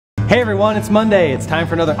Hey everyone, it's Monday. It's time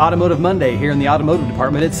for another Automotive Monday here in the Automotive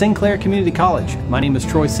Department at Sinclair Community College. My name is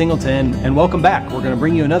Troy Singleton and welcome back. We're going to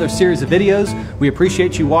bring you another series of videos. We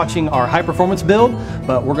appreciate you watching our high performance build,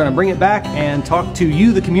 but we're going to bring it back and talk to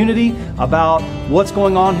you, the community, about what's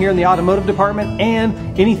going on here in the Automotive Department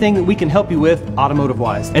and anything that we can help you with automotive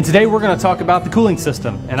wise. And today we're going to talk about the cooling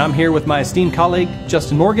system. And I'm here with my esteemed colleague,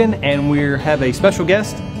 Justin Morgan, and we have a special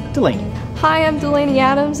guest, Delaney. Hi, I'm Delaney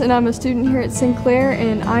Adams, and I'm a student here at Sinclair,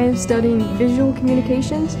 and I am studying visual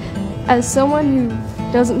communications. As someone who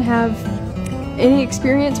doesn't have any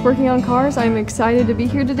experience working on cars, I'm excited to be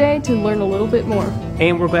here today to learn a little bit more.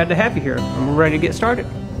 And we're glad to have you here, and we're ready to get started.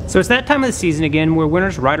 So it's that time of the season again where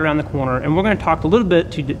winter's right around the corner, and we're going to talk a little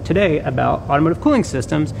bit today about automotive cooling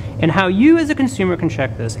systems and how you as a consumer can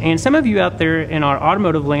check this. And some of you out there in our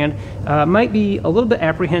automotive land might be a little bit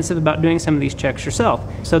apprehensive about doing some of these checks yourself.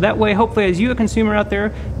 So that way, hopefully, as you a consumer out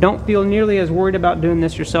there, don't feel nearly as worried about doing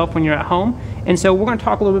this yourself when you're at home. And so we're going to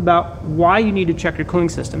talk a little bit about why you need to check your cooling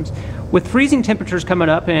systems. With freezing temperatures coming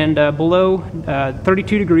up and below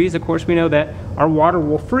 32 degrees, of course, we know that our water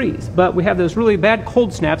will freeze. But we have those really bad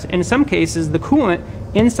cold snaps, and in some cases, the coolant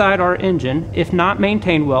inside our engine, if not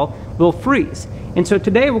maintained well, will freeze. And so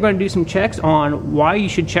today we're going to do some checks on why you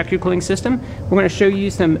should check your cooling system. We're going to show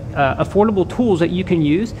you some affordable tools that you can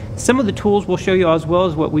use. Some of the tools we'll show you as well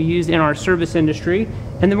as what we use in our service industry.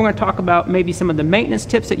 And then we're going to talk about maybe some of the maintenance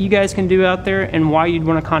tips that you guys can do out there and why you'd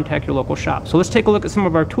want to contact your local shop. So let's take a look at some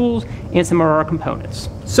of our tools and some of our components.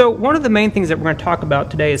 So one of the main things that we're going to talk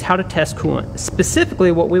about today is how to test coolant.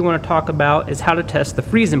 Specifically, what we want to talk about is how to test the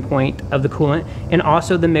freezing point of the coolant and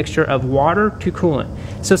also the mixture of water to coolant.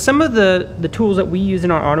 So some of the tools that we use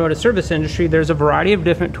in our automotive service industry, there's a variety of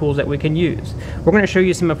different tools that we can use. We're going to show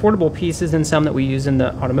you some affordable pieces and some that we use in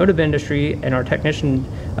the automotive industry and our technicians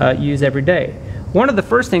use every day. One of the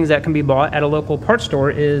first things that can be bought at a local parts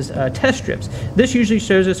store is test strips. This usually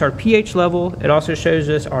shows us our pH level, it also shows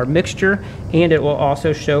us our mixture, and it will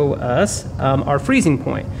also show us our freezing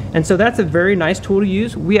point. And so that's a very nice tool to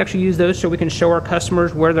use. We actually use those so we can show our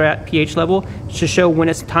customers where they're at pH level to show when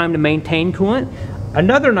it's time to maintain coolant.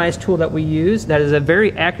 Another nice tool that we use that is a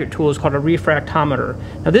very accurate tool is called a refractometer.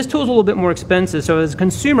 Now this tool is a little bit more expensive, so as a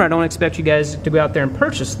consumer I don't expect you guys to go out there and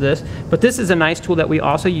purchase this, but this is a nice tool that we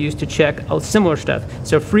also use to check similar stuff.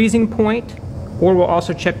 So freezing point, or we'll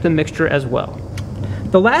also check the mixture as well.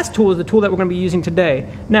 The last tool is the tool that we're going to be using today.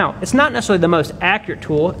 Now, it's not necessarily the most accurate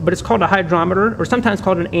tool, but it's called a hydrometer, or sometimes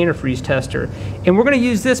called an antifreeze tester. And we're going to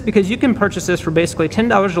use this because you can purchase this for basically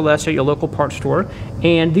 $10 or less at your local parts store.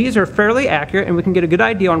 And these are fairly accurate, and we can get a good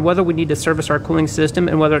idea on whether we need to service our cooling system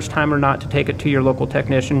and whether it's time or not to take it to your local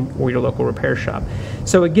technician or your local repair shop.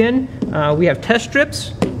 So again, we have test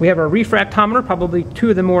strips, we have our refractometer, probably two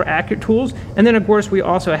of the more accurate tools, and then of course we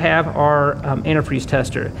also have our antifreeze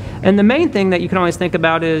tester. And the main thing that you can always think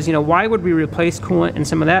about is, why would we replace coolant and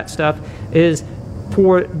some of that stuff is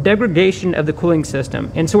for degradation of the cooling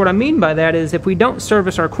system. And so what I mean by that is if we don't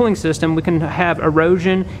service our cooling system, we can have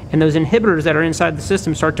erosion and those inhibitors that are inside the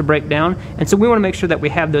system start to break down. And so we want to make sure that we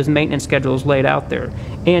have those maintenance schedules laid out there.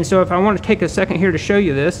 And so if I want to take a second here to show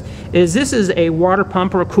you this is a water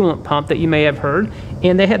pump or a coolant pump that you may have heard.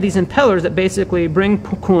 And they have these impellers that basically bring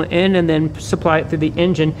coolant in and then supply it through the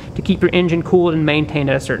engine to keep your engine cooled and maintained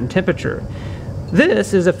at a certain temperature.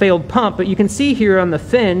 This is a failed pump, but you can see here on the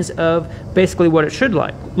fins of basically what it should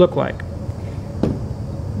look like.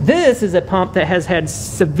 This is a pump that has had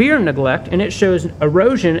severe neglect, and it shows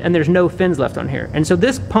erosion and there's no fins left on here. And so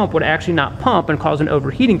this pump would actually not pump and cause an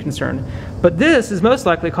overheating concern. But this is most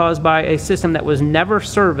likely caused by a system that was never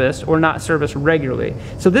serviced or not serviced regularly.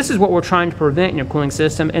 So this is what we're trying to prevent in your cooling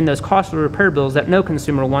system and those costly repair bills that no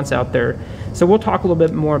consumer wants out there. So we'll talk a little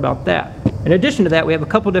bit more about that. In addition to that, we have a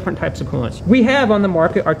couple different types of coolants. We have on the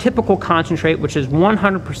market our typical concentrate, which is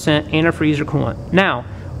 100% antifreeze or coolant. Now,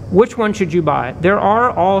 which one should you buy? There are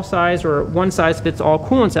all size or one size fits all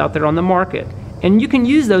coolants out there on the market, and you can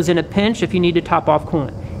use those in a pinch if you need to top off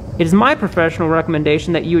coolant. It is my professional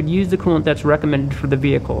recommendation that you would use the coolant that's recommended for the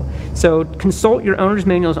vehicle. So consult your owner's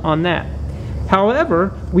manuals on that.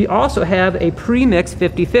 However, we also have a pre-mixed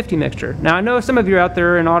 50-50 mixture. Now I know some of you out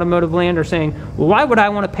there in automotive land are saying, well, why would I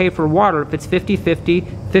want to pay for water if it's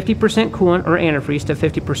 50-50, 50% coolant or antifreeze to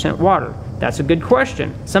 50% water? That's a good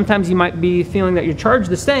question. Sometimes you might be feeling that you're charged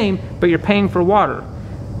the same, but you're paying for water.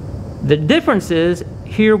 The difference is,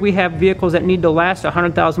 here we have vehicles that need to last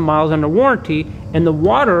 100,000 miles under warranty, and the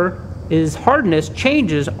water hardness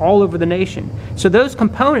changes all over the nation. So those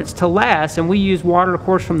components to last, and we use water, of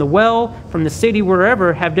course, from the well, from the city,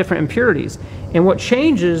 wherever, have different impurities. And what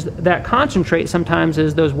changes that concentrate sometimes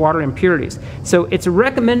is those water impurities. So it's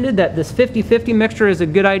recommended that this 50-50 mixture is a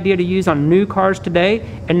good idea to use on new cars today,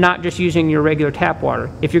 and not just using your regular tap water.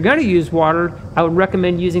 If you're going to use water, I would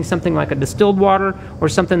recommend using something like a distilled water or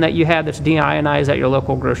something that you have that's deionized at your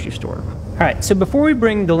local grocery store. All right, so before we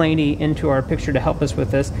bring Delaney into our picture to help us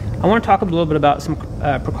with this, I want to talk a little bit about some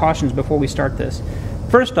precautions before we start this.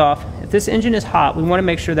 First off, if this engine is hot, we want to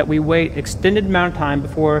make sure that we wait extended amount of time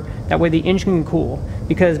before, that way the engine can cool.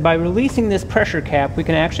 Because by releasing this pressure cap, we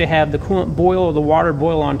can actually have the coolant boil or the water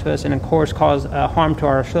boil onto us and of course cause harm to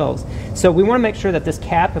ourselves. So we want to make sure that this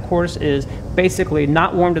cap, of course, is basically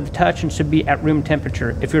not warm to the touch and should be at room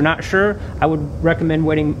temperature. If you're not sure, I would recommend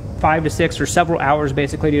waiting 5 to 6 or several hours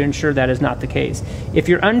basically to ensure that is not the case. If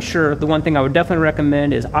you're unsure, the one thing I would definitely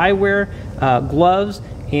recommend is eyewear, gloves,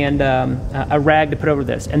 and a rag to put over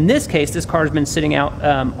this. In this case, this car has been sitting out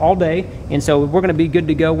all day, and so we're going to be good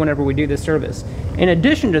to go whenever we do this service. In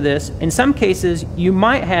addition to this, in some cases, you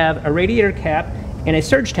might have a radiator cap and a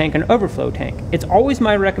surge tank, an overflow tank. It's always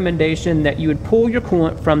my recommendation that you would pull your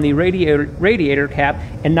coolant from the radiator cap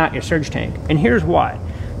and not your surge tank. And here's why.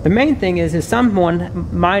 The main thing is someone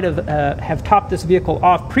might have topped this vehicle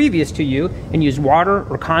off previous to you and used water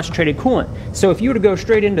or concentrated coolant. So if you were to go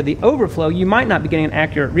straight into the overflow, you might not be getting an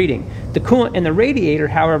accurate reading. The coolant in the radiator,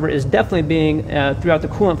 however, is definitely being throughout the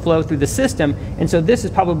coolant flow through the system, and so this is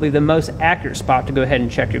probably the most accurate spot to go ahead and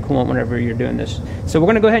check your coolant whenever you're doing this. So we're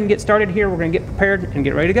going to go ahead and get started here. We're going to get prepared and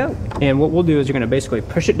get ready to go. And what we'll do is you're going to basically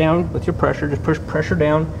push it down with your pressure, just push pressure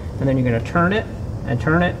down, and then you're going to turn it and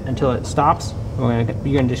turn it until it stops. You're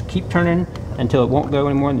going to just keep turning until it won't go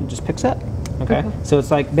anymore and it just picks up. Okay? So it's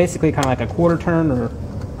like basically kind of like a quarter turn, or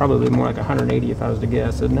probably more like 180 if I was to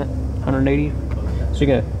guess, isn't it? 180? So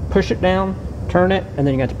you're going to push it down, turn it, and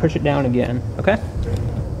then you're going to push it down again. Okay?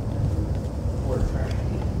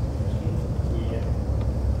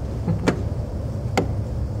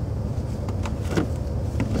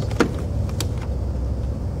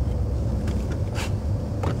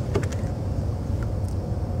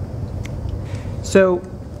 So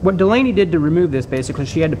what Delaney did to remove this, basically,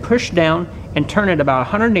 she had to push down and turn it about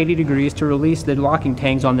 180 degrees to release the locking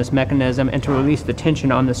tangs on this mechanism and to release the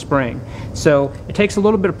tension on the spring. So it takes a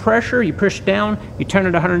little bit of pressure, you push down, you turn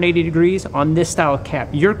it 180 degrees on this style of cap.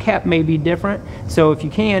 Your cap may be different, so if you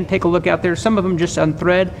can, take a look out there. Some of them just on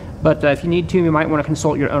thread, but if you need to, you might want to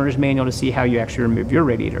consult your owner's manual to see how you actually remove your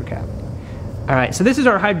radiator cap. All right, so this is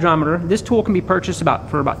our hydrometer. This tool can be purchased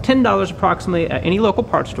for about $10 approximately at any local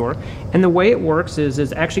parts store. And the way it works is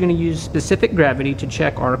it's actually going to use specific gravity to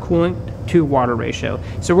check our coolant to water ratio.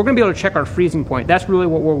 So we're going to be able to check our freezing point. That's really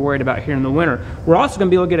what we're worried about here in the winter. We're also going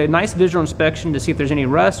to be able to get a nice visual inspection to see if there's any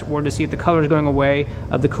rust or to see if the color is going away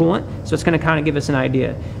of the coolant. So it's going to kind of give us an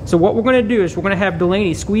idea. So what we're going to do is we're going to have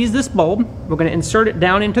Delaney squeeze this bulb. We're going to insert it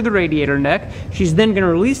down into the radiator neck. She's then going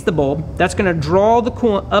to release the bulb. That's going to draw the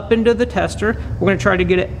coolant up into the tester. We're going to try to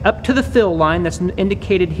get it up to the fill line that's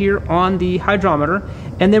indicated here on the hydrometer.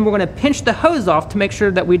 And then we're going to pinch the hose off to make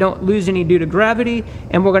sure that we don't lose any due to gravity.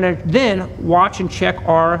 And we're going to then watch and check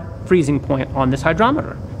our freezing point on this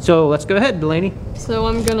hydrometer. So let's go ahead, Delaney. So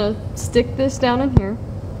I'm going to stick this down in here.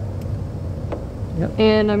 Yep.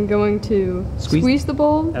 And I'm going to squeeze the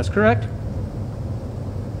bulb. That's correct.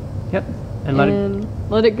 Yep.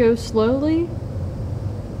 And let it go slowly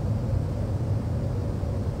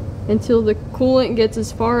until the coolant gets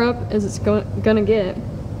as far up as it's gonna get.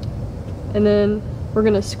 And then we're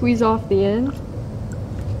gonna squeeze off the end.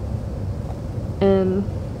 And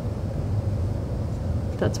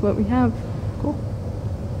that's what we have. Cool.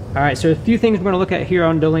 All right, so a few things we're going to look at here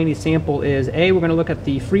on Delaney's sample is A, we're going to look at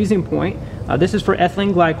the freezing point. This is for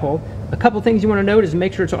ethylene glycol. A couple things you want to note is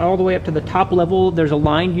make sure it's all the way up to the top level. There's a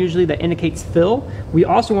line usually that indicates fill. We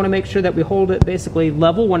also want to make sure that we hold it basically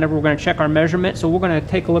level whenever we're going to check our measurement. So we're going to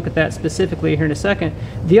take a look at that specifically here in a second.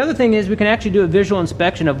 The other thing is we can actually do a visual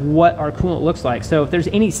inspection of what our coolant looks like. So if there's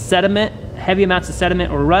any sediment, heavy amounts of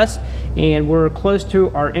sediment or rust, and we're close to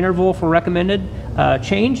our interval for recommended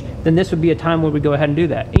change, then this would be a time where we go ahead and do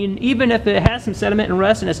that. And even if it has some sediment and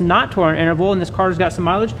rust and it's not to our interval and this car's got some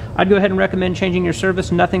mileage, I'd go ahead and recommend changing your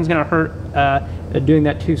service. Nothing's going to hurt doing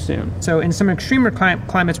that too soon. So in some extremer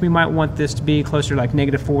climates, we might want this to be closer to like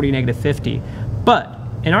 -40, -50. But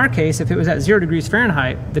in our case, if it was at 0 degrees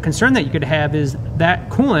Fahrenheit, the concern that you could have is that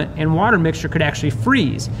coolant and water mixture could actually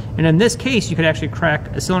freeze. And in this case, you could actually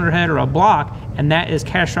crack a cylinder head or a block, and that is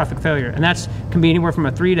catastrophic failure. And that can be anywhere from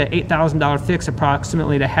a $3,000 to $8,000 fix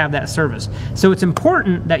approximately to have that service. So it's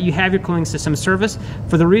important that you have your cooling system serviced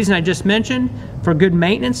for the reason I just mentioned, for good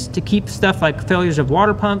maintenance, to keep stuff like failures of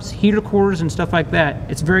water pumps, heater cores, and stuff like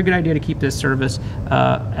that. It's a very good idea to keep this service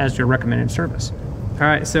as your recommended service. All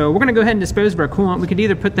right, so we're going to go ahead and dispose of our coolant. We could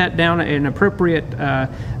either put that down in an appropriate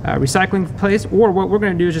recycling place, or what we're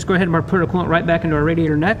going to do is just go ahead and put our coolant right back into our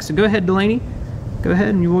radiator neck. So go ahead, Delaney. Go ahead,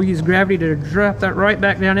 and we'll use gravity to drop that right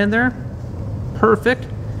back down in there. Perfect.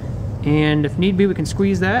 And if need be, we can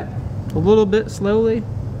squeeze that a little bit slowly.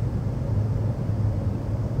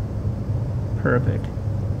 Perfect.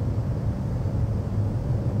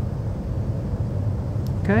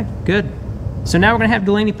 Okay, good. So now we're going to have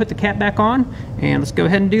Delaney put the cap back on, and let's go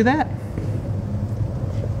ahead and do that.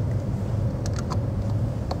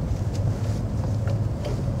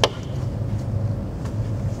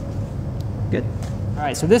 Good. All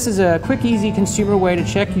right, so this is a quick, easy consumer way to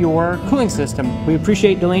check your cooling system. We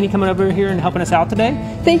appreciate Delaney coming over here and helping us out today.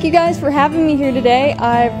 Thank you guys for having me here today.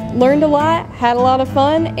 I've learned a lot, had a lot of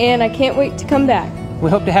fun, and I can't wait to come back. We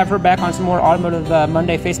hope to have her back on some more Automotive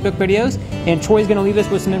Monday Facebook videos. And Troy's going to leave us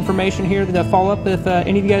with some information here to follow up if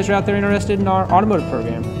any of you guys are out there interested in our automotive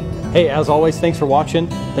program. Hey, as always, thanks for watching.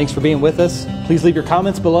 Thanks for being with us. Please leave your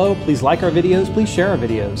comments below. Please like our videos. Please share our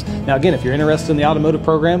videos. Now, again, if you're interested in the automotive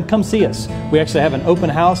program, come see us. We actually have an open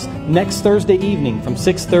house next Thursday evening from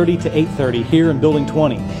 6:30 to 8:30 here in Building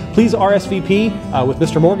 20. Please RSVP with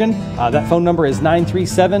Mr. Morgan. That phone number is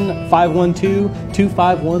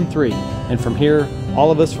 937-512-2513. And from here, all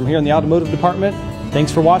of us from here in the automotive department,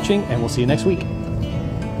 thanks for watching, and we'll see you next week.